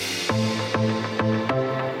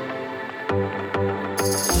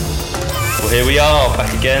Here we are,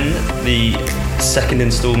 back again, the second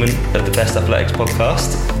instalment of the Best Athletics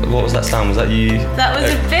podcast. What was that sound? Was that you? That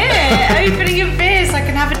was a beer, opening a beer so I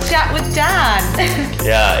can have a chat with Dan.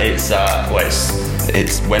 Yeah,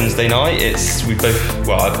 it's Wednesday night.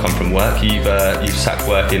 I've come from work. You've sacked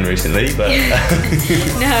work in recently, but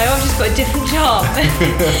No, I've just got a different job.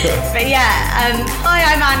 But yeah, hi,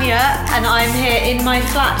 I'm Anya, and I'm here in my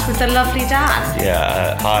flat with the lovely Dan.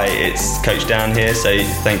 Yeah, hi, it's Coach Dan here. So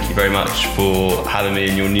thank you very much for having me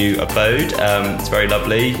in your new abode. It's very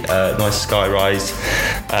lovely, nice skyrise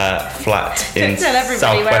flat in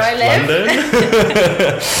southwest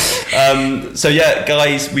London. So yeah,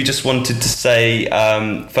 guys, we just wanted to say,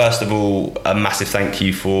 first of all, a massive thank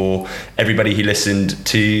you for everybody who listened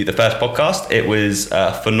to the first podcast. It was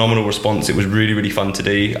a phenomenal response. It was really, really fun to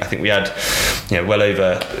do. I think we had, well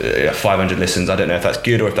over 500 listens. I don't know if that's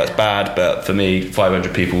good or if that's bad, but for me,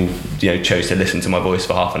 500 people, chose to listen to my voice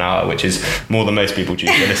for half an hour, which is more than most people choose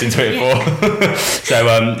to listen to it for. So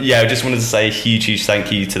I just wanted to say a huge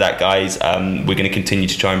thank you to that, guys. We're going to continue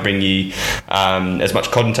to try and bring you as much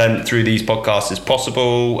content through these podcasts as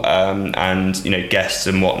possible, and guests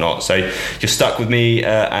and whatnot. So you're stuck with me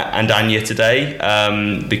and Anya today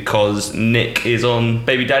because Nick is on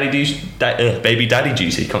baby daddy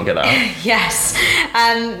duty. Can't get that out. Yes.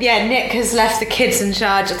 Nick has left the kids in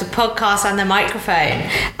charge of the podcast and the microphone,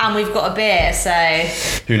 and we've got a beer, so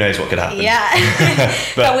who knows what could happen. Yeah.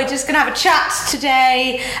 but we're just gonna have a chat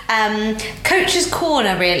today. Coach's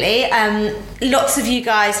Corner, really. Lots of you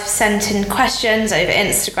guys have sent in questions over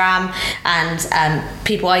Instagram, and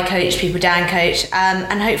people I coach, people Dan coach,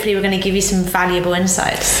 and hopefully we're going to give you some valuable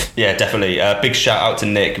insights. Yeah, definitely. Big shout out to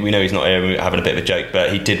Nick. We know he's not here, we're having a bit of a joke,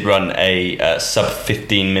 but he did run a sub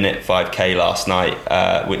 15 minute 5k last night,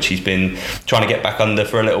 which he's been trying to get back under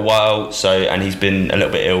for a little while. And he's been a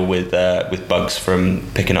little bit ill with bugs from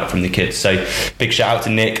picking up from the kids. So big shout out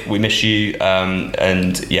to Nick. We miss you,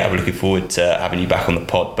 and yeah, we're looking forward to having you back on the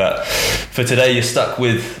pod. But for today, you're stuck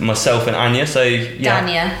with myself and Anya. So yeah,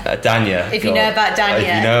 Dania. If you know about Dania. If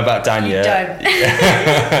you know about Dania, you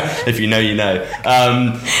don't. If you know, you know.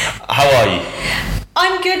 How are you?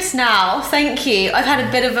 I'm good now, thank you. I've had a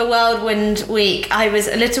bit of a whirlwind week. I was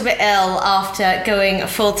a little bit ill after going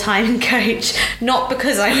full-time coach, not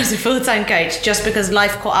because I was a full-time coach, just because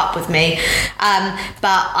life caught up with me.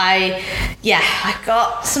 But I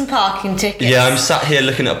got some parking tickets. Yeah, I'm sat here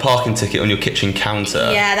looking at a parking ticket on your kitchen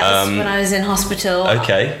counter. Yeah, that was when I was in hospital.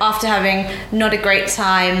 Okay. After having not a great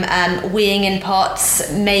time, weeing in pots,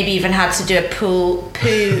 maybe even had to do a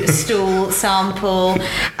poo stool sample,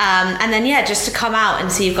 and then just to come out and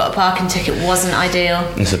see you've got a parking ticket wasn't ideal.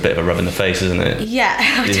 It's a bit of a rub in the face, isn't it? Yeah,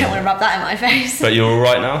 I don't want to rub that in my face. But you're all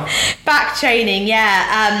right now? Back training,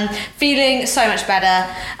 feeling so much better.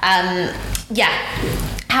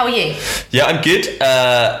 How are you? Yeah, I'm good.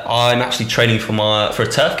 I'm actually training for a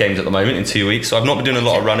turf games at the moment in 2 weeks, so I've not been doing a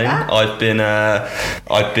lot of running. I've been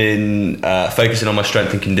focusing on my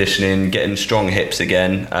strength and conditioning, getting strong hips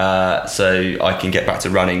again, so I can get back to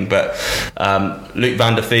running. But Luke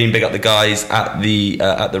van der Veen, big up the guys at the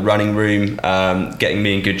running room, getting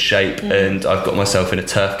me in good shape, and I've got myself in a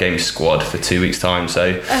turf games squad for 2 weeks' time.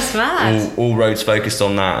 So that's mad. All roads focused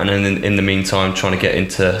on that, and then in the meantime, trying to get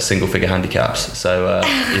into single figure handicaps. So.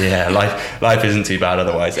 Yeah, life isn't too bad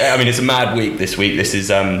otherwise. I mean, it's a mad week this week. This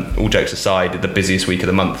is, all jokes aside, the busiest week of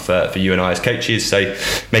the month for you and I as coaches. So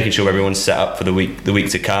making sure everyone's set up for the week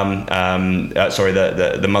to come.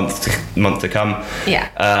 The month to come. Yeah.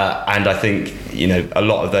 And I think, a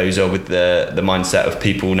lot of those are with the mindset of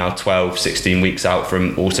people now 12, 16 weeks out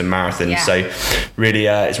from autumn marathons. Yeah. So really,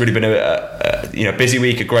 it's really been a busy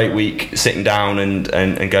week, a great week, sitting down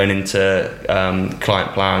and going into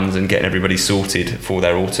client plans and getting everybody sorted for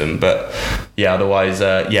their autumn. But yeah, otherwise,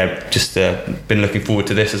 just been looking forward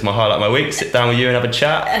to this as my highlight of my week. Sit down with you and have a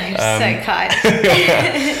chat. So kind.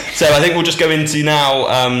 So I think we'll just go into now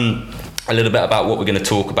a little bit about what we're going to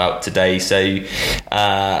talk about today. So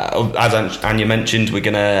as Anya mentioned, we're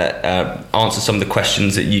going to answer some of the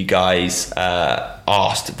questions that you guys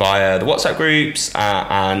asked via the WhatsApp groups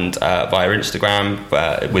and via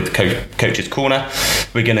Instagram with Coach's Corner.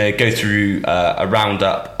 We're going to go through a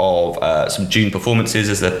roundup of some June performances,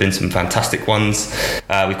 as there have been some fantastic ones.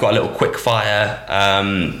 We've got a little quick fire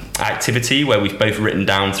activity where we've both written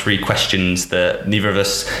down 3 questions that neither of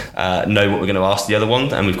us know what we're going to ask the other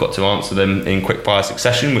one, and we've got to answer them in quick fire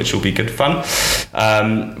succession, which will be good fun.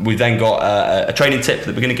 We've then got a training tip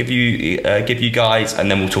that we're going to give you guys, and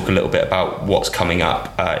then we'll talk a little bit about what's coming coming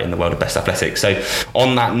up in the world of Best Athletics. So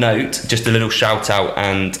on that note, just a little shout out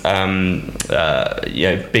and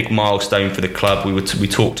big milestone for the club. We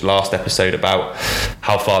talked last episode about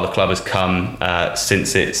how far the club has come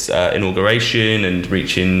since its inauguration and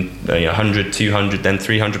reaching 100, 200, then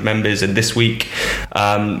 300 members, and this week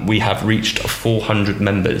we have reached 400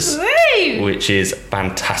 members. Woo! Which is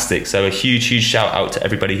fantastic. So a huge shout out to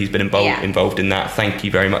everybody who's been involved in that. Thank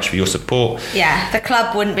you very much for your support. Yeah, the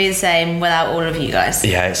club wouldn't be the same without all of you guys.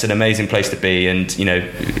 Yeah, it's an amazing place to be, and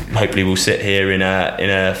hopefully we'll sit here in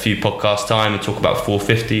a few podcasts time and talk about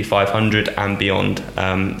 450, 500 and beyond.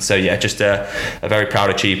 So yeah, just a very proud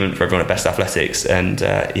achievement for everyone at Best Athletics, and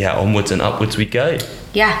onwards and upwards we go.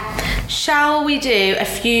 Yeah. Shall we do a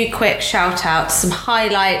few quick shout outs, some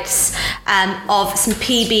highlights of some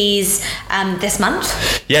PBs this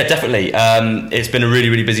month? Yeah, definitely. It's been a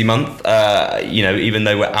really busy month. Even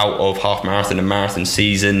though we're out of half marathon and marathon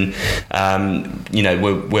season,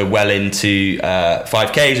 we're well into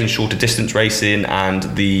 5Ks and shorter distance racing, and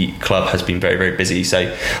the club has been very busy. So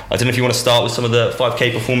I don't know if you want to start with some of the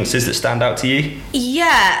 5K performances that stand out to you.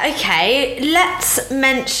 Yeah, okay. Let's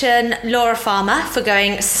mention Laura Farmer for going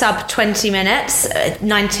sub 20 minutes,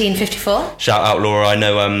 19:54. Shout out Laura. I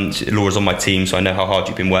know Laura's on my team, so I know how hard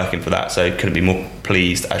you've been working for that, so couldn't be more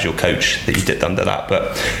pleased as your coach that you did under that.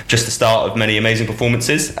 But just the start of many amazing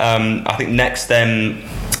performances. I think next then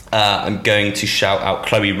I'm going to shout out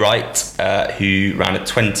Chloe Wright, who ran a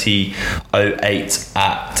 20:08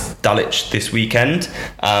 at Dulwich this weekend.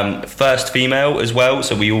 First female as well,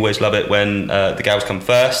 so we always love it when the gals come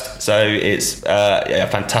first. So it's a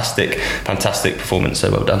fantastic performance, so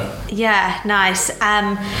well done. Yeah, nice.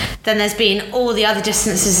 Then there's been all the other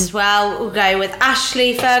distances as well. We'll go with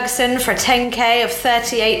Ashley Ferguson for a 10K of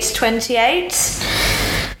 38:28.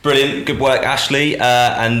 Brilliant, good work, Ashley.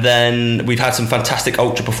 And then we've had some fantastic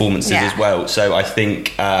ultra performances as well. So I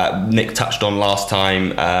think Nick touched on last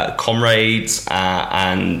time Comrades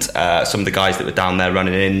and some of the guys that were down there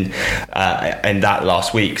running in that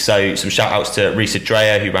last week. So some shout outs to Risa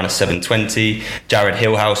Dreyer, who ran a 7:20, Jared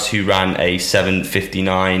Hillhouse, who ran a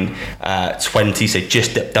 7:59:20, so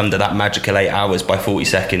just dipped under that magical 8 hours by 40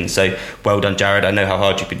 seconds. So well done, Jared. I know how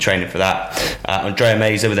hard you've been training for that. Andrea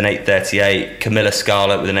Mazer with an 8:38, Camilla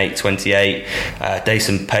Scarlett with an 8:28,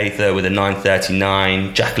 Dason Pather with a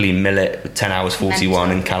 9:39, Jacqueline Millett with 10 hours 41,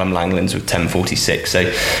 and Callum Langlands with 10:46. So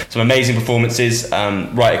some amazing performances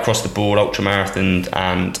right across the board, ultra marathon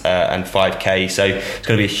and 5K. So it's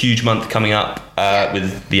going to be a huge month coming up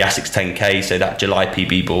with the Essex 10K. So that July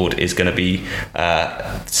PB board is going to be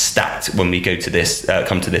stacked when we come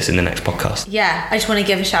to this in the next podcast. Yeah, I just want to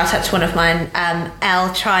give a shout out to one of mine,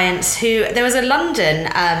 Elle Triance, who there was a London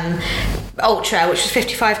ultra which was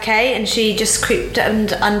 55k, and she just creeped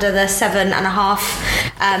under the 7.5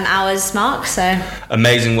 hours mark. So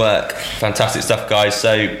amazing work, fantastic stuff, guys.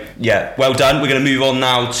 So yeah, well done. We're going to move on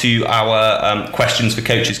now to our questions for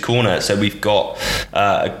Coach's Corner. So we've got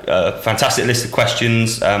a fantastic list of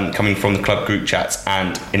questions coming from the club group chats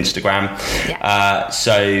and Instagram.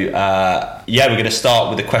 We're going to start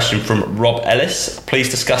with a question from Rob Ellis. Please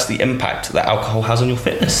discuss the impact that alcohol has on your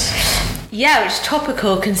fitness. Yeah, which is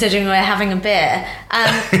topical considering we're having a beer.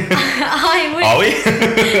 Are we?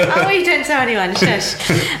 Oh, you don't tell anyone, shush.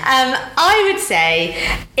 I would say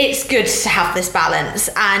it's good to have this balance,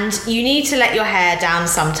 and you need to let your hair down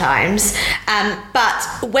sometimes. But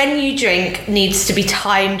when you drink, needs to be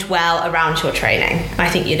timed well around your training. I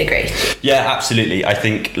think you'd agree. Yeah, absolutely. I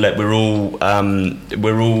think we're all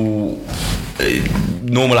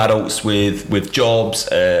normal adults with jobs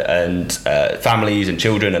and families and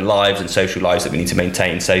children and lives and social lives that we need to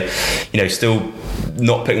maintain. So, still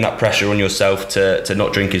not putting that pressure on yourself to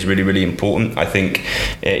not drink is really important. I think,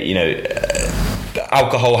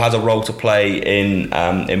 alcohol has a role to play in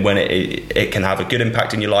when it can have a good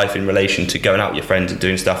impact in your life in relation to going out with your friends and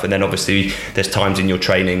doing stuff. And then obviously there's times in your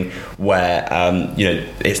training where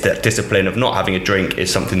it's that discipline of not having a drink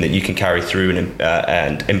is something that you can carry through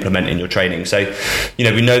and implement in your training. So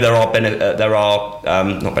we know there are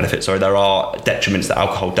detriments that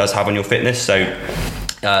alcohol does have on your fitness. So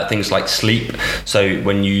things like sleep. So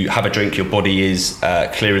when you have a drink, your body is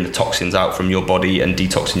clearing the toxins out from your body and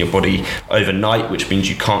detoxing your body overnight, which means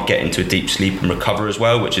you can't get into a deep sleep and recover as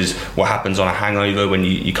well, which is what happens on a hangover when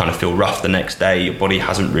you kind of feel rough the next day. Your body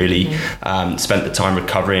hasn't really spent the time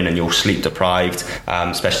recovering and you're sleep deprived,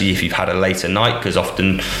 especially if you've had a later night, because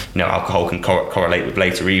often alcohol can correlate with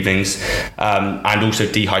later evenings, and also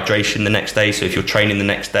dehydration the next day. So if you're training the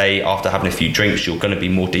next day after having a few drinks, you're going to be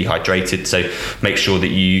more dehydrated. So make sure that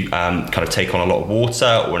you kind of take on a lot of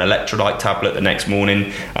water or an electrolyte tablet the next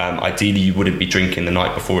morning. Ideally, you wouldn't be drinking the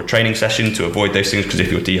night before a training session to avoid those things, because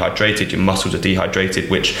if you're dehydrated, your muscles are dehydrated,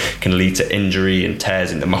 which can lead to injury and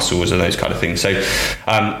tears in the muscles and those kind of things. So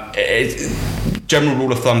general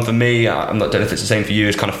rule of thumb for me, I don't know if it's the same for you,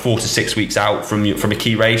 is kind of 4 to 6 weeks out from a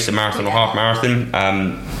key race, a marathon or half marathon.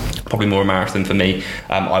 Probably more a marathon for me.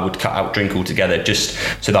 I would cut out drink altogether, just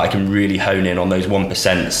so that I can really hone in on those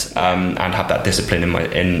 1% and have that discipline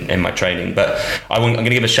in my training. But I'm going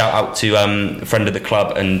to give a shout out to a friend of the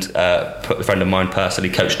club and a friend of mine personally,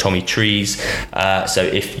 Coach Tommy Trees. So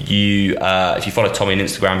if you follow Tommy on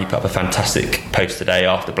Instagram, he put up a fantastic post today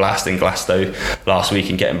after blasting Glasgow last week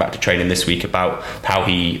and getting back to training this week about how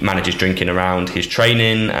he manages drinking around his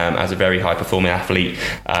training as a very high performing athlete,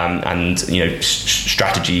 and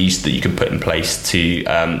strategies that you can put in place to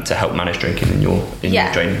help manage drinking in your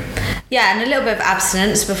training. Yeah, and a little bit of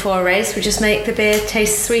abstinence before a race would just make the beer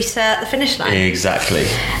taste sweeter at the finish line. Exactly.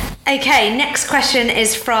 Okay, next question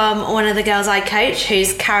is from one of the girls I coach,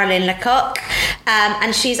 who's Caroline Lecoq,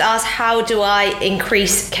 and she's asked, how do I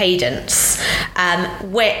increase cadence?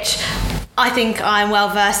 Which I think I'm well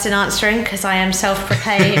versed in answering, because I am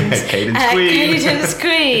self-proclaimed cadence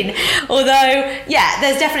queen. Although,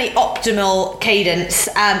 there's definitely optimal cadence,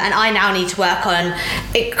 and I now need to work on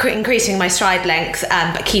increasing my stride length,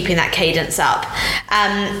 but keeping that cadence up.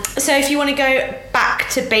 So if you want to go back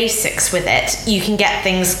to basics with it, you can get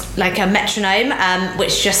things like a metronome,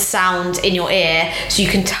 which just sound in your ear, so you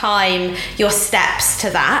can time your steps to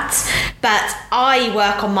that. But I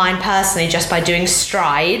work on mine personally just by doing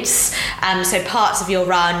strides. So parts of your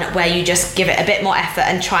run where you just give it a bit more effort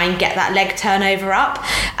and try and get that leg turnover up,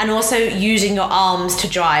 and also using your arms to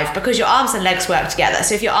drive, because your arms and legs work together.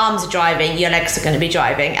 So if your arms are driving, your legs are going to be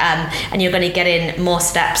driving, and you're going to get in more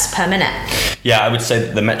steps per minute. Yeah, I would say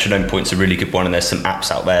that the metronome point's a really good one, and there's some apps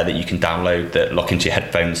out there that you can download that lock into your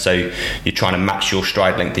headphones, so you're trying to match your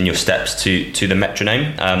stride length in your steps to the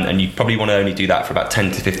metronome, and you probably want to only do that for about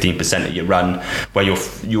 10 to 15% of your run, where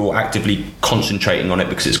you're actively concentrating on it,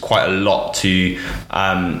 because it's quite a lot to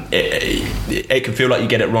it can feel like you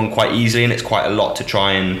get it wrong quite easily, and it's quite a lot to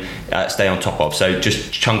try and stay on top of. So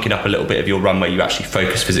just chunking up a little bit of your run where you actually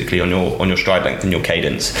focus physically on your stride length and your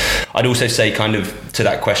cadence. I'd also say, kind of to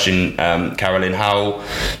that question, Carolyn, how,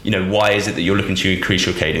 why is it that you're looking to increase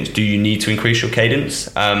your cadence? Do you need to increase your cadence?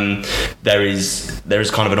 There is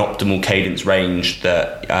kind of an optimal cadence range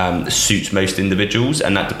that suits most individuals,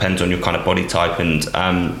 and that depends on your kind of body type and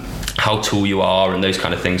how tall you are and those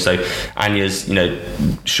kind of things. So Anya's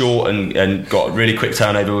short and got really quick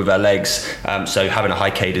turnover with her legs, so having a high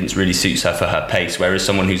cadence really suits her for her pace, whereas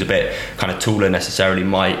someone who's a bit kind of taller necessarily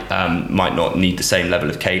might not need the same level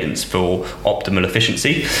of cadence for optimal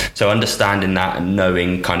efficiency. So understanding that and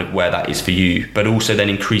knowing kind of where that is for you, but also then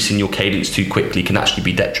increasing your cadence too quickly can actually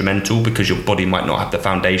be detrimental, because your body might not have the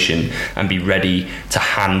foundation and be ready to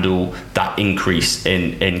handle that increase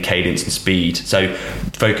in cadence and speed. So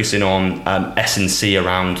focusing on S&C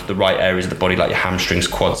around the right areas of the body, like your hamstrings,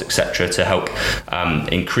 quads, etc., to help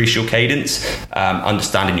increase your cadence.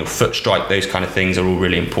 Understanding your foot strike, those kind of things are all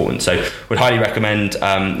really important. So would highly recommend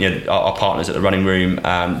our partners at the Running Room.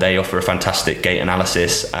 They offer a fantastic gait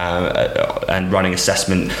analysis and running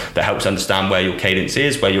assessment that helps understand where your cadence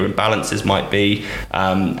is, where your imbalances might be,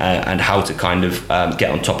 and how to kind of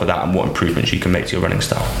get on top of that and what improvements you can make to your running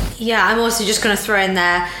style. Yeah, I'm also just going to throw in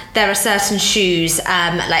there are certain shoes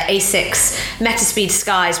like Asics Metaspeed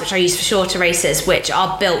Skies, which I use for shorter races, which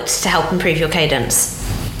are built to help improve your cadence.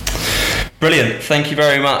 Brilliant. Thank you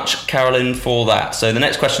very much, Carolyn, for that. So the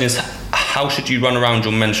next question is, how should you run around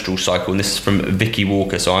your menstrual cycle? And this is from Vicky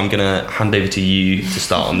Walker, so I'm going to hand over to you to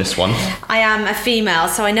start on this one. I am a female,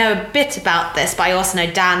 so I know a bit about this, but I also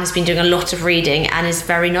know Dan has been doing a lot of reading and is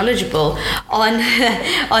very knowledgeable on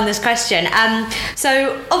this question.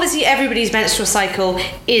 So obviously everybody's menstrual cycle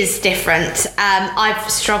is different. I've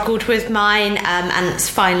struggled with mine and it's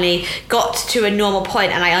finally got to a normal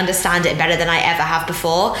point, and I understand it better than I ever have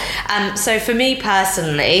before. So for me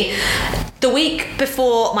personally, the week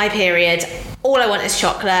before my period, all I want is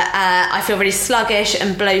chocolate. I feel really sluggish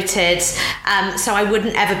and bloated, so I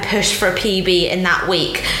wouldn't ever push for a PB in that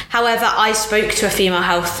week. However, I spoke to a female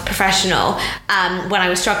health professional when I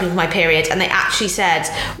was struggling with my period, and they actually said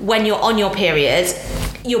when you're on your period,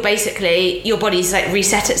 your body's like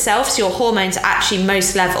reset itself, so your hormones are actually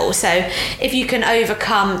most level. So if you can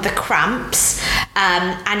overcome the cramps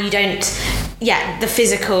and you don't, the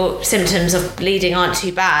physical symptoms of bleeding aren't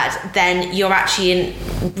too bad, then you're actually in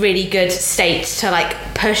really good state to like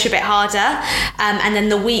push a bit harder. And then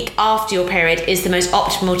the week after your period is the most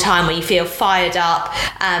optimal time where you feel fired up,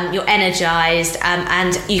 you're energized,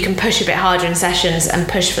 and you can push a bit harder in sessions and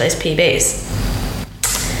push for those PBs.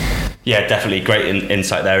 Yeah, definitely great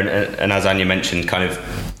insight there. And as Anya mentioned, kind of,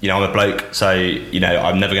 I'm a bloke, so,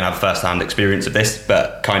 I'm never going to have first-hand experience of this,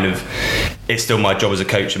 but kind of it's still my job as a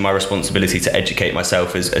coach and my responsibility to educate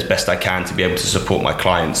myself as best I can to be able to support my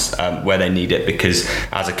clients where they need it, because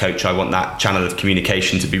as a coach, I want that channel of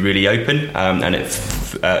communication to be really open, and it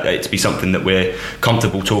to be something that we're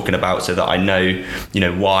comfortable talking about, so that I know,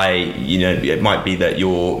 why, it might be that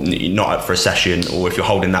you're not up for a session, or if you're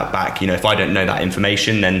holding that back, if I don't know that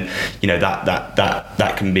information, then,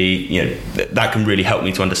 that can be, that can really help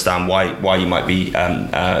me to understand why you might be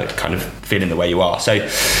kind of feeling the way you are. So,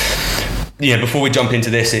 before we jump into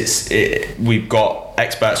this, we've got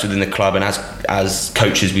experts within the club, and as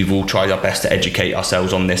coaches, we've all tried our best to educate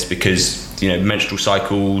ourselves on this, because menstrual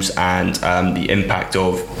cycles and the impact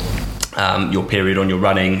of your period on your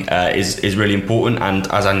running is really important. And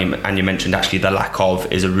as Anya mentioned, actually the lack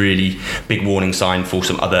of is a really big warning sign for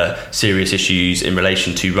some other serious issues in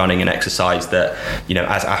relation to running and exercise that,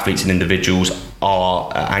 as athletes and individuals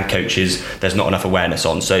and coaches, there's not enough awareness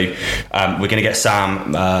on. So we're going to get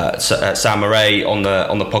Sam Murray on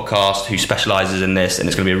the podcast, who specialises in this, and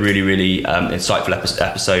it's going to be a really, really insightful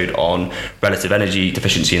episode on relative energy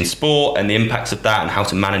deficiency in sport and the impacts of that, and how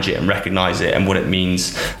to manage it and recognise it, and what it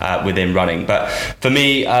means within running. But for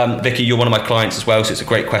me, Vicky, you're one of my clients as well, so it's a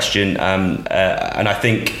great question, and I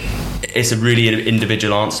think it's a really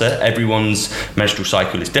individual answer. Everyone's menstrual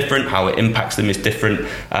cycle is different. How it impacts them is different.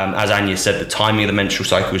 As Anya said, the timing of the menstrual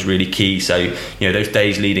cycle is really key. So, those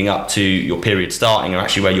days leading up to your period starting are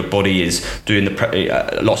actually where your body is doing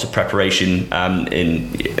lots of preparation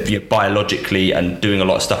biologically, and doing a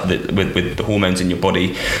lot of stuff with the hormones in your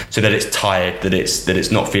body, so that it's tired, that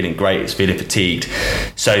it's not feeling great, it's feeling fatigued.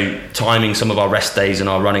 So timing some of our rest days and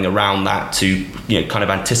our running around that to kind of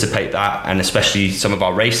anticipate that, and especially some of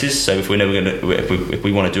our races. So if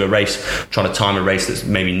we want to do a race, trying to time a race that's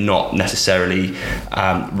maybe not necessarily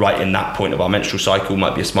right in that point of our menstrual cycle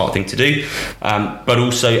might be a smart thing to do. But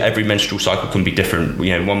also every menstrual cycle can be different.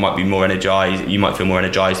 One might be more energized, you might feel more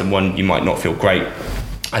energized, and one you might not feel great.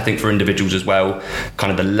 I think for individuals as well, kind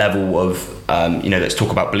of the level of, let's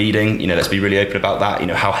talk about bleeding, let's be really open about that.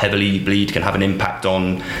 How heavily you bleed can have an impact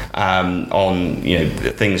on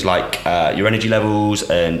things like your energy levels,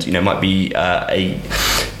 and,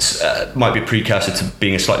 might be a precursor to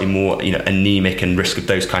being a slightly more, anemic, and risk of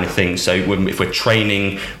those kind of things. So if we're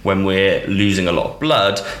training, when we're losing a lot of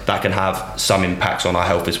blood, that can have some impacts on our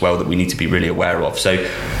health as well that we need to be really aware of. So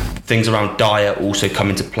things around diet also come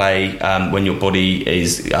into play. When your body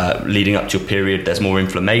is leading up to your period, there's more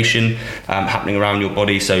inflammation happening around your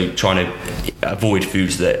body. So trying to avoid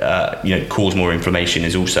foods that cause more inflammation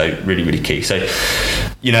is also really, really key. So,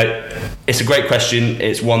 it's a great question.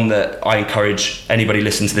 It's one that I encourage anybody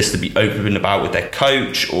listening to this to be open about with their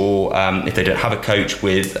coach, or if they don't have a coach,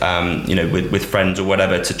 with friends or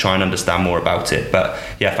whatever, to try and understand more about it. But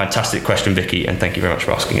yeah, fantastic question, Vicky, and thank you very much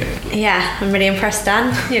for asking it. Yeah, I'm really impressed,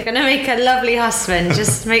 Dan. You're going to make a lovely husband.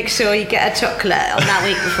 Just make sure you get a chocolate on that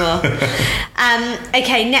week before.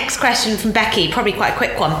 Okay, next question from Becky, probably quite a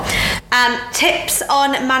quick one. Tips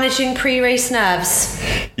on managing pre-race nerves.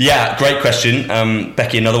 Yeah, great question,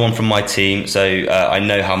 Becky. Another one from my team. So I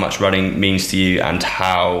know how much running means to you, and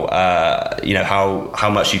how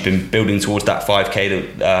much you've been building towards that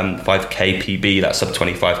 5k PB, that sub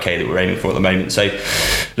 25k that we're aiming for at the moment. So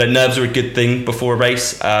nerves are a good thing before a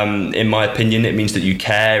race. In my opinion, it means that you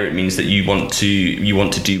care. It means that you want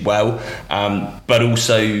to do well. But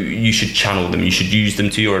also you should channel them. You should use them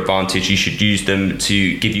to your advantage. You should use them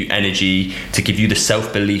to give you energy, to give you the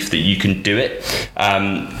self-belief that you can do it.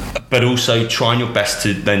 But also trying your best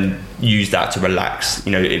to then use that to relax.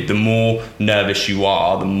 The more nervous you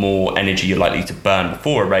are, the more energy you're likely to burn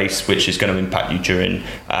before a race, which is going to impact you during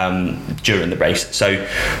the race. So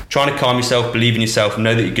trying to calm yourself, believe in yourself,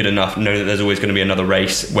 know that you're good enough, know that there's always going to be another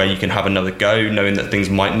race where you can have another go, knowing that things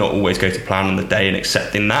might not always go to plan on the day, and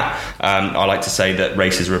accepting that. I like to say that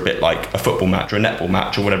races are a bit like a football match or a netball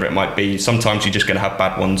match or whatever it might be. Sometimes you're just going to have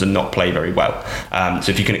bad ones and not play very well.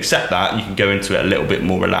 So if you can accept that, you can go into it a little bit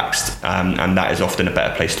more relaxed, and that is often a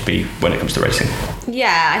better place to be when it comes to racing.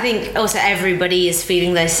 Yeah, I think also everybody is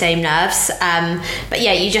feeling those same nerves, but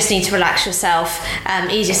yeah, you just need to relax yourself.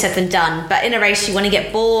 Easier said than done, but in a race you want to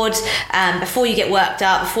get bored before you get worked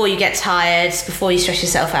up, before you get tired, before you stress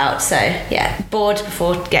yourself out. So yeah, bored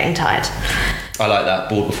before getting tired. I like that.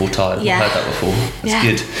 Bored before tired. Yeah. I've heard that before. That's Yeah.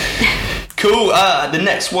 good. Cool. The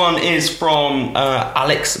next one is from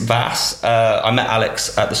Alex Vass. I met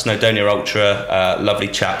Alex at the Snowdonia Ultra. Lovely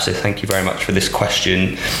chap. So thank you very much for this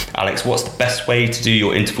question, Alex. What's the best way to do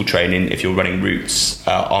your interval training if you're running routes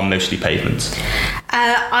on mostly pavements?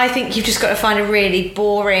 I think you've just got to find a really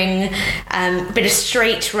boring bit of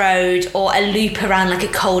straight road or a loop around like a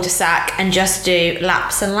cul-de-sac and just do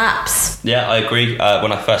laps and laps. Yeah, I agree.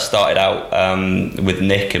 When I first started out with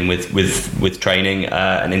Nick and with training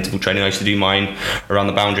and interval training, I used to do mine around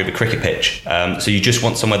the boundary of a cricket pitch. So you just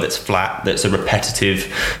want somewhere that's flat, that's a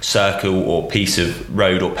repetitive circle or piece of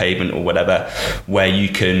road or pavement or whatever, where you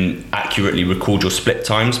can accurately record your split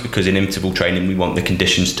times, because in interval training we want the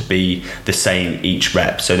conditions to be the same each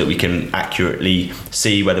rep, so that we can accurately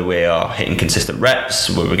see whether we are hitting consistent reps,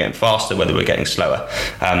 whether we're getting faster, whether we're getting slower.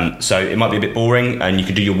 So it might be a bit boring, and you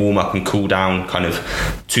can do your warm up and cool down kind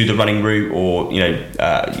of to the running route, or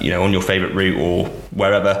on your favorite route or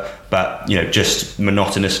wherever, but just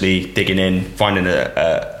monotonously digging in, finding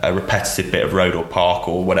a repetitive bit of road or park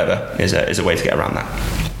or whatever is a way to get around that.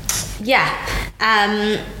 Yeah.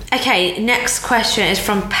 Okay, next question is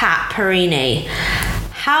from Pat Perini.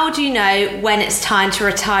 How do you know when it's time to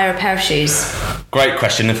retire a pair of shoes? Great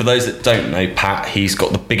question. And for those that don't know Pat, he's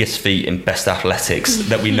got the biggest feet in best athletics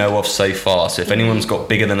that we know of so far. So if anyone's got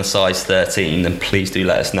bigger than a size 13, then please do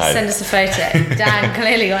let us know. Send us a photo. Dan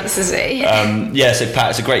clearly wants to see. So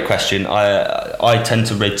Pat, it's a great question. I tend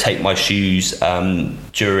to rotate my shoes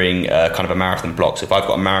during kind of a marathon block. So if I've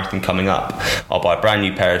got a marathon coming up, I'll buy a brand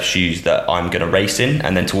new pair of shoes that I'm going to race in,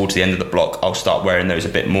 and then towards the end of the block I'll start wearing those a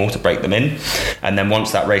bit more to break them in. And then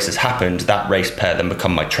once that race has happened, that race pair then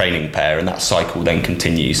become my training pair, and that cycle then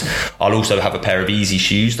continues. I'll also have a pair of easy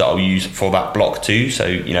shoes that I'll use for that block too. So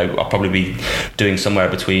I'll probably be doing somewhere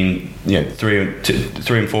between 300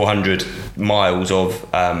 and 400 miles of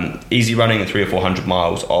easy running and 300 or 400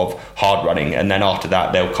 miles of hard running, and then after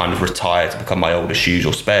that they'll kind of retire to become my older shoes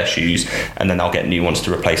or spare shoes, and then I'll get new ones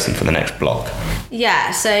to replace them for the next block.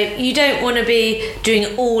 Yeah, so you don't want to be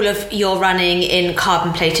doing all of your running in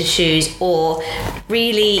carbon plated shoes or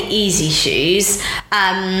really easy shoes,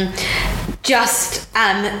 just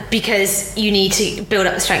because you need to build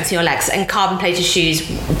up the strength in your legs, and carbon plated shoes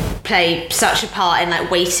play such a part in like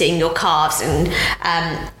weighting your calves, and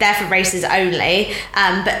they're for races only,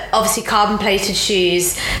 but obviously carbon plated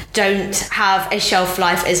shoes don't have a shelf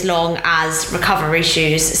life as long as recovery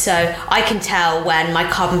shoes. So I can tell when my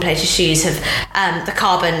carbon plated shoes have the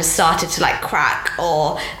carbon started to like crack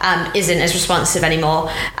or isn't as responsive anymore,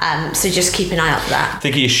 so just keep an eye out for that.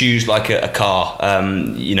 Think of your shoes like a car.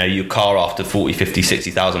 Your car after 40, 50,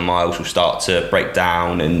 60,000 miles will start to break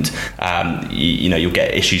down, and you'll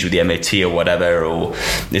get issues with the MOT or whatever, or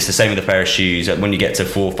it's the same with a pair of shoes. When you get to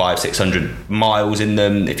 400, 500, 600 miles in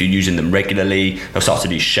them, if you're using them regularly, they'll start to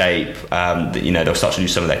lose shape. They'll start to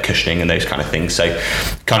lose some of their cushioning and those kind of things. So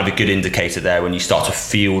kind of a good indicator there. When you start to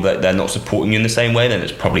feel that they're not supporting you in the same way, then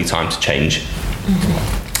it's probably time to change.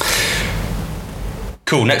 Mm-hmm.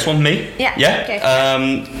 Cool, next one, me? Yeah. Okay.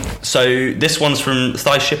 So this one's from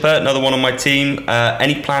Thigh Shipper, another one on my team.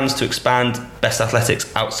 Any plans to expand Best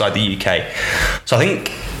Athletics outside the UK? So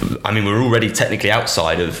we're already technically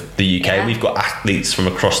outside of the UK. Yeah. We've got athletes from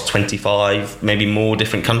across 25, maybe more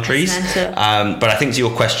different countries. But I think to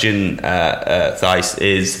your question, Thais,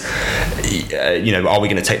 is, are we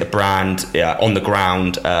going to take the brand on the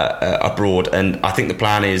ground abroad? And I think the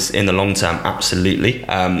plan is, in the long term, absolutely.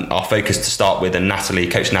 Our focus to start with, and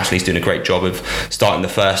Coach Natalie's doing a great job of starting the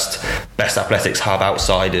first Best Athletics hub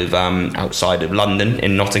outside of London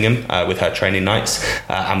in Nottingham with her training nights,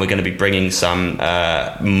 and we're going to be bringing some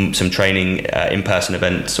training in-person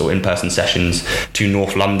events or in-person sessions to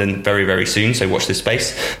North London very, very soon, so watch this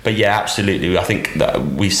space. But yeah, absolutely, I think that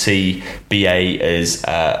we see BA as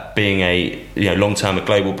being a long-term a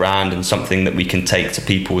global brand, and something that we can take to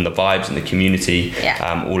people in the vibes and the community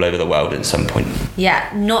all over the world at some point.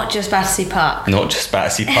 Yeah, not just Battersea Park. Not just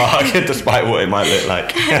Battersea Park, despite what it might look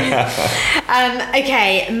like.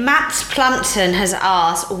 Okay, Matt Plumpton has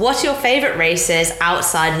asked, what are your favourite races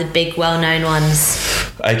outside of the big well-known ones?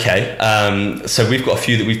 Okay, so we've got a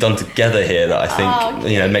few that we've done together here that I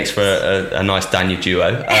think makes for a nice Danube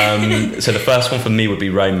duo. So the first one for me would be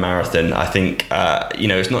Rome Marathon. I think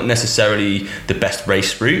it's not necessarily the best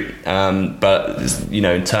race route, but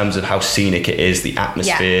in terms of how scenic it is, the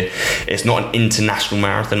atmosphere. It's not an international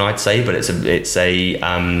marathon, I'd say, but it's a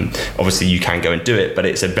obviously you can go and do it, but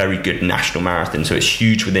it's a very good national marathon. So it's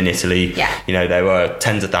huge within Italy. There were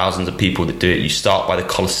tens of thousands of people that do it. You start by the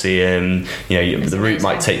Colosseum. The route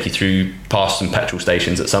might take you through past some petrol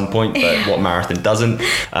stations at some point, but what marathon doesn't?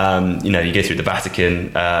 You go through the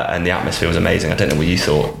Vatican, and the atmosphere was amazing. I don't know what you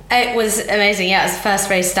thought. It was amazing. Yeah, it was the first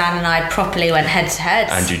race Dan and I properly went head to head.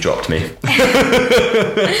 And you dropped me.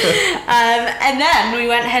 And then we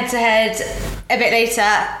went head to head a bit later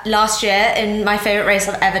last year in my favourite race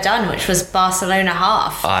I've ever done, which was Barcelona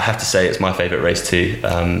half. I have to say it's my favourite race too.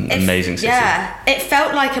 Amazing city. Yeah, it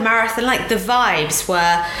felt like a marathon. Like the vibes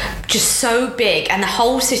were just so big, and the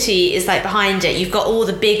whole city is like behind it. You've got all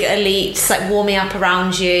the big elites like warming up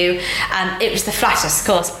around you. It was the flattest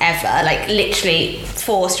course ever, like literally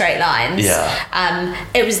 4 straight lines. Yeah.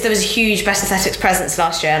 There was a huge Best Aesthetics presence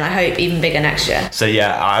last year, and I hope even bigger next year. So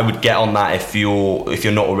yeah, I would get on that if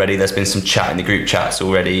you're not already. There's been some chat in the group chats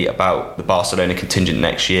already about the Barcelona contingent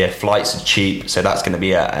next year. Flights are cheap, so that's going to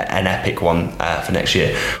be an epic one for next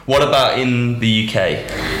year. What about in the UK?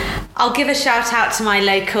 I'll give a shout out to my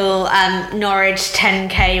local Norwich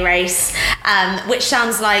 10k race, which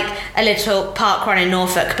sounds like a little park run in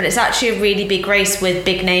Norfolk, but it's actually a really big race with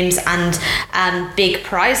big names and big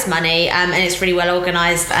prize money, and it's really well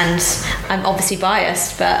organised, and I'm obviously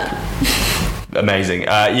biased, but... Amazing.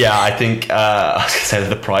 I think I was going to say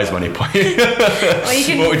the prize money point. Well, you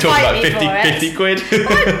can what are we talking about? 50 quid?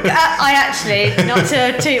 I actually, not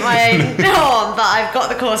to toot my own horn, but I've got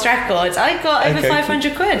the course records. I got over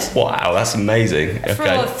 500 quid. Wow, that's amazing.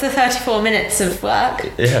 For 34 minutes of work.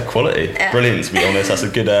 Yeah, quality. Yeah. Brilliant, to be honest. That's a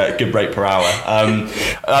good rate per hour.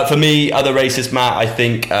 For me, other races, Matt, I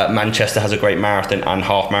think Manchester has a great marathon and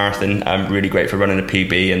half marathon. Really great for running a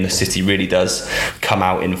PB, and the city really does come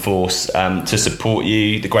out in force to support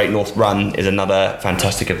you. The Great North Run is another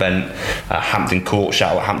fantastic event. Hampton Court,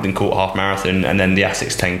 shout out Hampton Court half marathon, and then the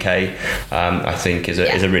Essex 10k I think is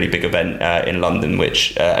a really big event in London,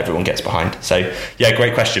 which everyone gets behind. So yeah,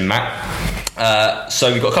 great question, Matt.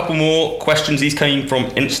 So we've got a couple more questions. These came from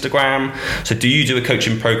Instagram. So do you do a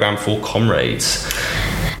coaching program for comrades?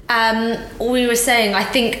 We were saying, I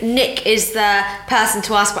think Nick is the person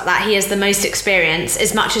to ask about that. He has the most experience.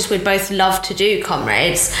 As much as we'd both love to do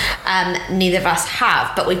comrades, neither of us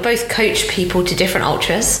have, but we both coach people to different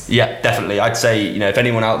ultras. Yeah, definitely. I'd say, if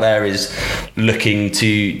anyone out there is looking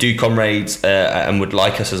to do comrades and would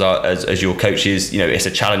like us as your coaches, it's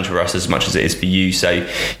a challenge for us as much as it is for you. So,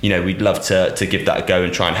 we'd love to give that a go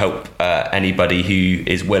and try and help anybody who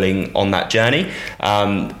is willing on that journey.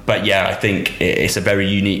 But yeah, I think it's a very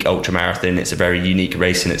unique ultra marathon. It's a very unique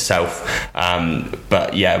race in itself.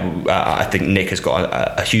 But yeah, I think Nick has got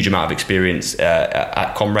a huge amount of experience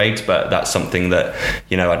at comrades, but that's something that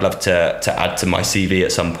I'd love to add to my CV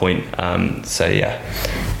at some point. So yeah.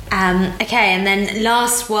 Okay, and then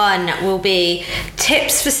last one will be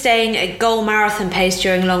tips for staying at goal marathon pace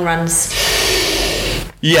during long runs.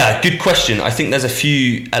 Yeah, good question. I think there's a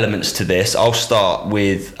few elements to this. I'll start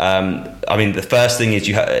with, the first thing is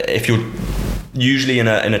if you're usually in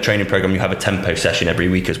a training program, you have a tempo session every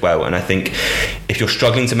week as well. And I think if you're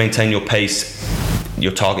struggling to maintain your pace,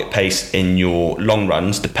 your target pace in your long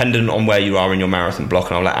runs, dependent on where you are in your marathon block,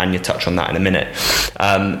 and I'll let Anya touch on that in a minute,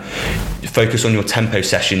 focus on your tempo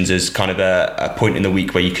sessions as kind of a point in the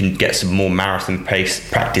week where you can get some more marathon pace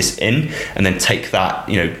practice in, and then take that,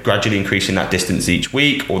 gradually increasing that distance each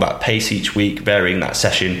week or that pace each week, varying that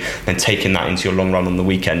session, then taking that into your long run on the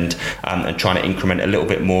weekend, and trying to increment a little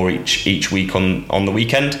bit more each week on the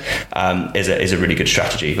weekend is a really good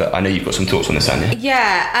strategy. But I know you've got some thoughts on this, Anya.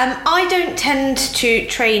 Yeah, I don't tend to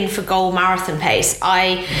train for goal marathon pace.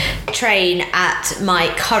 I train at my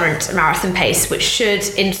current marathon pace, which should,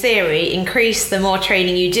 in theory, increase the more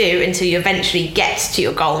training you do until you eventually get to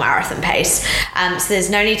your goal marathon pace. So there's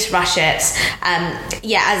no need to rush it.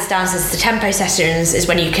 As Dan says, the tempo sessions is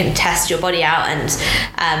when you can test your body out and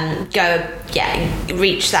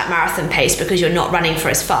reach that marathon pace because you're not running for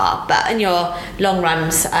as far. But in your long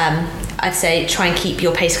runs, I'd say try and keep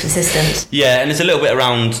your pace consistent. Yeah, and it's a little bit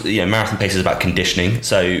around, marathon pace is about conditioning.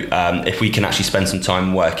 So if we can actually spend some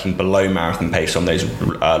time working below marathon pace on those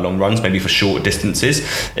long runs, maybe for short distances,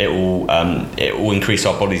 it will increase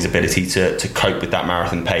our body's ability to cope with that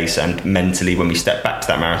marathon pace, and mentally when we step back to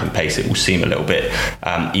that marathon pace, it will seem a little bit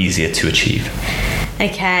easier to achieve.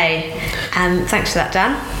 Okay, thanks for that,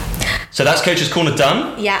 Dan. So that's Coach's Corner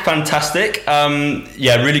done. Yeah. Fantastic.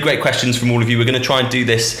 Really great questions from all of you. We're going to try and do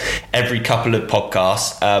this every couple of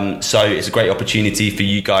podcasts. So it's a great opportunity for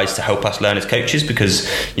you guys to help us learn as coaches, because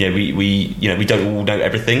we don't all know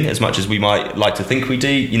everything as much as we might like to think we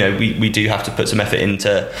do. We do have to put some effort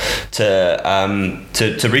into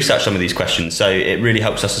to research some of these questions. So it really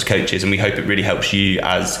helps us as coaches, and we hope it really helps you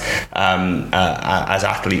as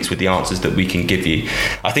athletes with the answers that we can give you.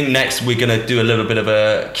 I think next we're going to do a little bit of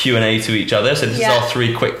a Q&A to each other. So this is Yeah. our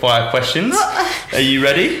 3 quick fire questions. Are you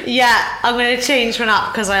ready? Yeah, I'm going to change one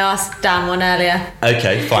up because I asked Dan one earlier.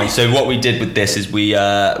 Okay, fine. So what we did with this is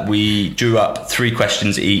we drew up 3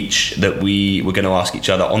 questions each that we were going to ask each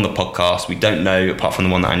other on the podcast. We don't know, apart from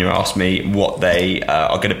the one that Anya asked me, what they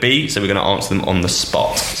are going to be. So we're going to answer them on the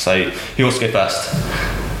spot. So who wants to go first?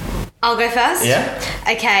 I'll go first? Yeah.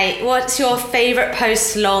 Okay, what's your favourite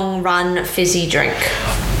post-long run fizzy drink?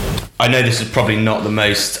 I know this is probably not the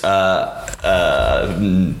most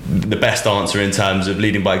the best answer in terms of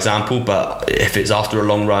leading by example, but if it's after a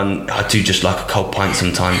long run, I do just like a cold pint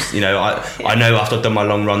sometimes. You know, I know after I've done my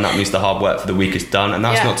long run, that means the hard work for the week is done, and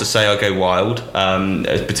that's not to say I go wild,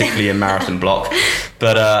 particularly in marathon block,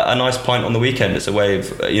 but a nice pint on the weekend. It's a way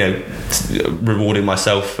of rewarding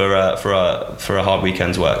myself for a hard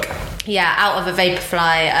weekend's work. Yeah, out of a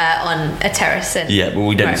Vaporfly on a terrace. Yeah, well,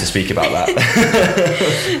 we don't need to speak about that.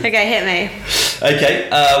 Okay, hit me. Okay,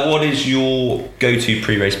 what is your go-to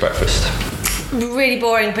pre-race breakfast? Really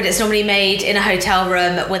boring, but it's normally made in a hotel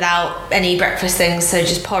room without any breakfast things, so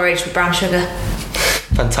just porridge with brown sugar.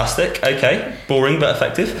 Fantastic. Okay, boring but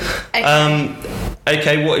effective.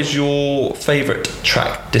 Okay, what is your favourite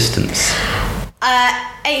track distance?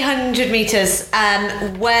 800 metres.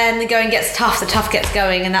 When the going gets tough, the tough gets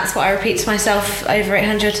going, and that's what I repeat to myself over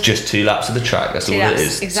 800. Just 2 laps of the track, that's all it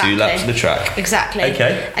is. Exactly. 2 laps of the track. Exactly.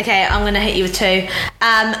 Okay, I'm going to hit you with 2.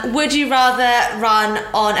 Would you rather run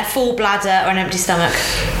on a full bladder or an empty stomach?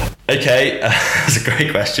 Okay, that's a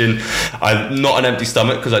great question. I'm not an empty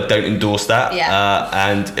stomach because I don't endorse that. Yeah.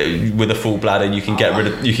 And with a full bladder, you can get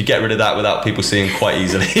rid of that without people seeing quite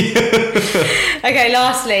easily. Okay,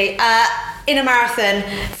 lastly, in a marathon,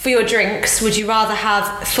 for your drinks, would you rather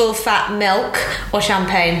have full fat milk or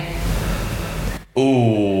champagne?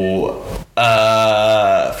 Ooh,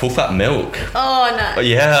 full fat milk. Oh no.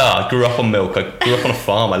 Yeah, I grew up on milk. I grew up on a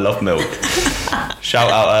farm. I love milk.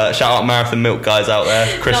 Shout out Marathon Milk guys out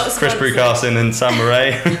there, Chris Brewcarson and Sam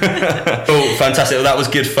Murray. Oh, fantastic! Well, that was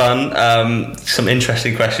good fun. Some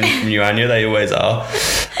interesting questions from you, Anya. They always are.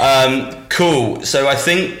 Cool. So I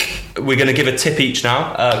think we're going to give a tip each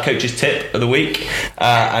now, coach's tip of the week,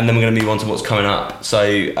 and then we're going to move on to what's coming up.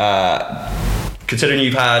 So. Considering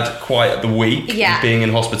you've had quite the week being in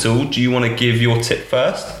hospital, do you want to give your tip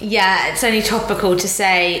first? Yeah, it's only topical to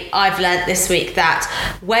say I've learnt this week that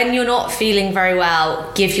when you're not feeling very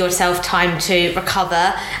well, give yourself time to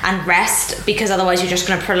recover and rest, because otherwise you're just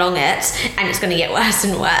going to prolong it and it's going to get worse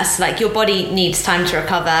and worse. Like, your body needs time to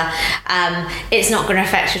recover. It's not going to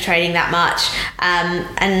affect your training that much.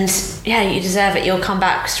 And yeah, you deserve it. You'll come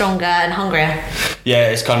back stronger and hungrier. Yeah,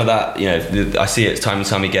 it's kind of that, I see it time and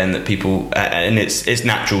time again that people, and it's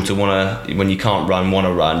natural to want to, when you can't run, want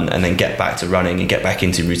to run and then get back to running and get back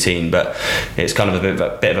into routine, but it's kind of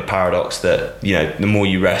a bit of a paradox that, the more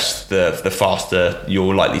you rest, the faster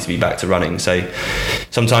you're likely to be back to running. So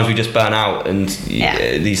sometimes we just burn out, and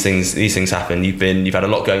these things happen. You've had a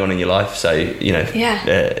lot going on in your life, so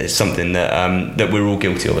it's something that we're all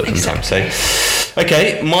guilty of at sometimes. So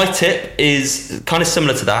okay, my tip is kind of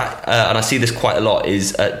similar to that, and I see this quite a lot,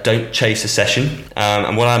 is don't chase a session.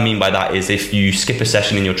 And what I mean by that is, if you skip a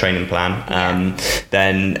session in your training plan,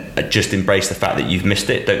 then just embrace the fact that you've missed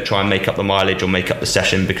it. Don't try and make up the mileage or make up the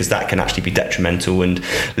session, because that can actually be detrimental and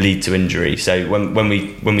lead to injury. So when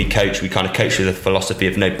we coach, we kind of coach with a philosophy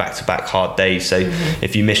of no back-to-back hard days. So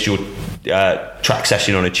if you miss your track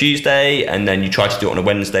session on a Tuesday and then you try to do it on a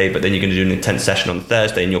Wednesday, but then you're going to do an intense session on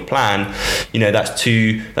Thursday in your plan,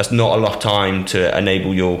 that's not a lot of time to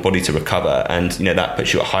enable your body to recover, and that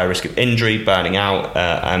puts you at high risk of injury, burning out,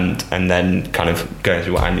 and then kind of going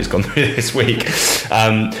through what Anya's gone through this week. Just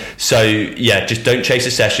don't chase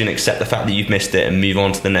a session, accept the fact that you've missed it and move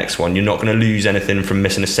on to the next one. You're not going to lose anything from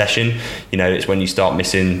missing a session. It's when you start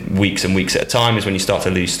missing weeks and weeks at a time is when you start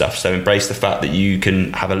to lose stuff. So embrace the fact that you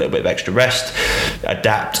can have a little bit of extra rest,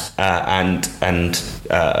 adapt, and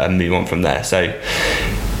move on from there. So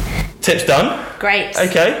tips done. Great.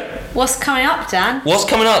 Okay. What's coming up, Dan? What's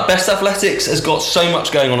coming up? Best Athletics has got so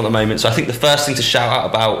much going on at the moment, so I think the first thing to shout out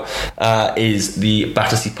about is the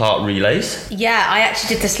Battersea Park relays. Yeah, I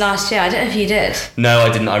actually did this last year. I don't know if you did. No, I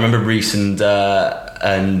didn't. I remember Reece and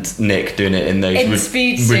Nick doing it in those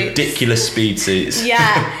ridiculous speed suits.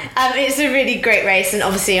 Yeah, it's a really great race, and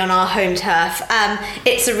obviously on our home turf.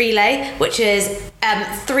 It's a relay, which is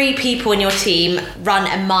 3 people in your team run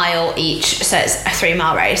a mile each, so it's a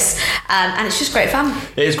 3-mile race, and it's just great fun.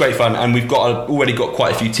 It is great fun, and we've already got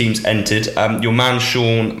quite a few teams entered. Your man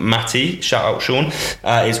Sean Matty, shout out Sean,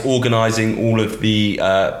 is organising all of the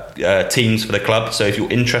teams for the club. So if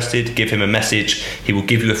you're interested, give him a message. He will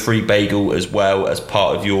give you a free bagel as well as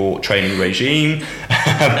part of your training regime.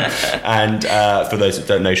 And for those that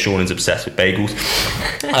don't know, Sean is obsessed with bagels.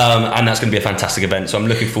 And that's going to be a fantastic event. So I'm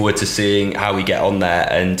looking forward to seeing how we get on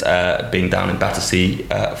there and being down in Battersea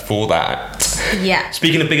for that. Yeah.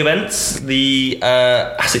 Speaking of big events, the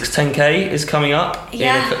ASICS 10K is coming up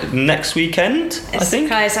next weekend, I think.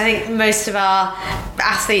 Surprised. I think most of our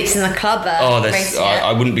athletes in the club are racing it.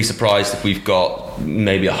 I wouldn't be surprised if we've got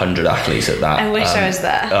maybe 100 athletes at that. I wish I was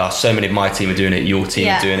there. So many of my team are doing it. Your team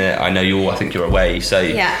are doing it. I know I think you're away. So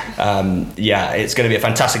it's going to be a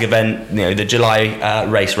fantastic event. You know, the July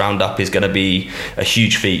race roundup is going to be a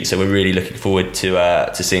huge feat. So we're really looking forward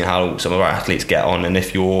to seeing how some of our athletes get on. And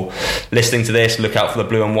if you're listening to this, look out for the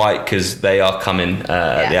blue and white because they are coming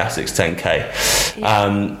at the ASICS 10K.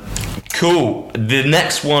 Yeah. Cool. The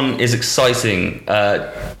next one is exciting.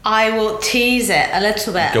 I will tease it a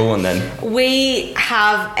little bit. Go on then. We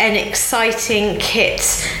have an exciting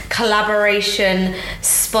kit collaboration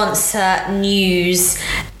sponsor news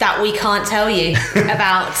that we can't tell you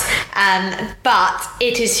about, but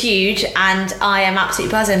it is huge and I am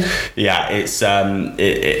absolutely buzzing. Yeah, it's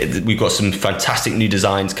we've got some fantastic new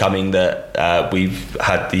designs coming that we've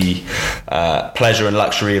had the pleasure and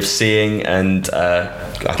luxury of seeing and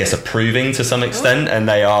I guess approving to some extent, and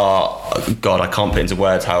they are, God, I can't put into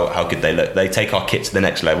words how good they look. They take our kit to the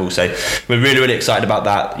next level, so we're really excited about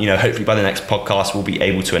that. You know, hopefully by the next podcast we'll be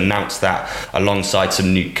able to announce that alongside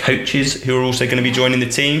some new coaches who are also going to be joining the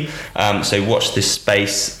team, so watch this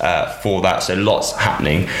space for that. So lots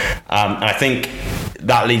happening, and I think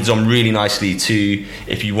that leads on really nicely to,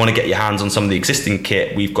 if you want to get your hands on some of the existing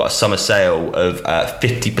kit, we've got a summer sale of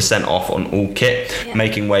 50% off on all kit,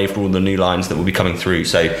 making way for all the new lines that will be coming through.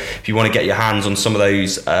 So if you want to get your hands on some of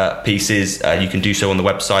those pieces, you can do so on the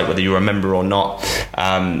website, whether you're a member or not.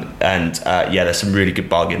 There's some really good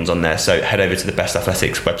bargains on there. So head over to the Best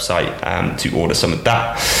Athletics website to order some of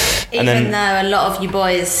that. Even though a lot of you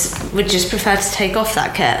boys would just prefer to take off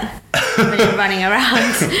that kit when you're running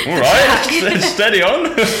around. All right, steady on.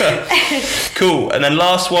 Cool. And then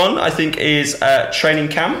last one, I think, is training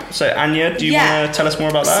camp. So Anya, do you want to tell us more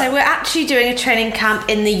about that? So we're actually doing a training camp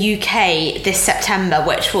in the UK this September,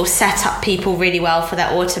 which will set up people really well for their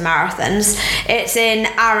autumn marathons. It's in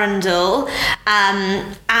Arundel,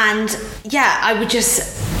 and I would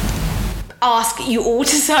just ask you all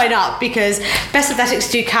to sign up because Best Athletics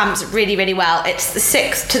do camps really well. It's the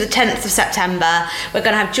 6th to the 10th of September. We're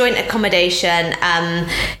going to have joint accommodation.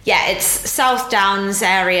 It's South Downs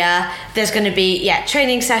area. There's going to be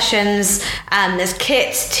training sessions. There's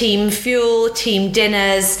kits, team fuel, team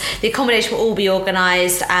dinners. The accommodation will all be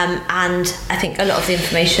organised, and I think a lot of the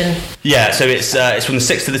information. Yeah, so it's from the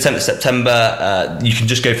 6th to the 10th of September. You can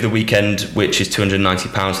just go for the weekend, which is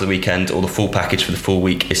 £290 for the weekend, or the full package for the full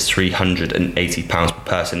week is £380 per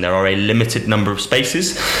person. There are a limited number of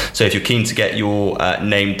spaces, so if you're keen to get your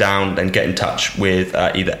name down, then get in touch with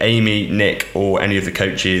either Amy, Nick, or any of the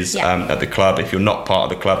coaches at the club. If you're not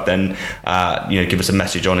part of the club, then give us a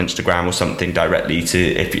message on Instagram or something directly to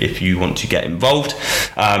if you want to get involved.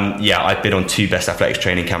 I've been on 2 Best Athletics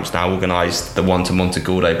training camps now. Organised the one to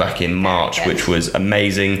Montegordo back in March, which was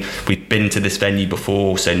amazing. We've been to this venue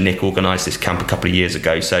before, so Nick organised this camp a couple of years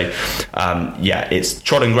ago. So it's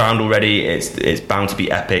trodden ground already. It's bound to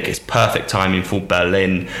be epic. It's perfect timing for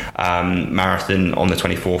Berlin marathon on the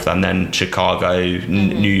 24th, and then Chicago,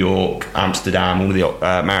 New York, Amsterdam, all the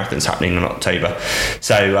marathons happening in October.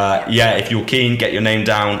 So if you're keen, get your name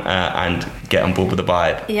down and get on board with the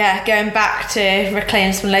vibe. Going back to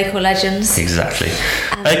reclaim some local legends. Exactly.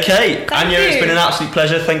 Okay, Anya, it's been an absolute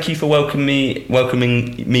pleasure. Thank you for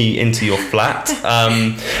welcoming me into your flat.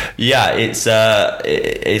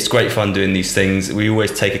 It's great fun doing these things. We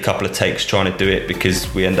always take a couple of takes trying to do it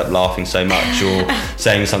because we end up laughing so much or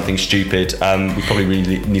saying something stupid. We probably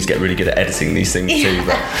really need to get really good at editing these things too.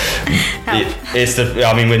 But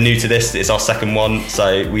we're new to this. It's our second one,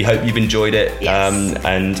 so we hope you've enjoyed it.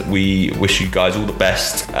 And we wish you guys all the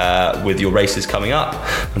best with your races coming up,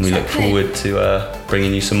 and we look forward to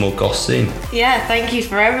bringing you some more goss soon. Thank you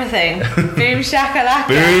for everything. Boom shakalaka.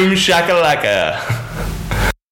 Boom shakalaka.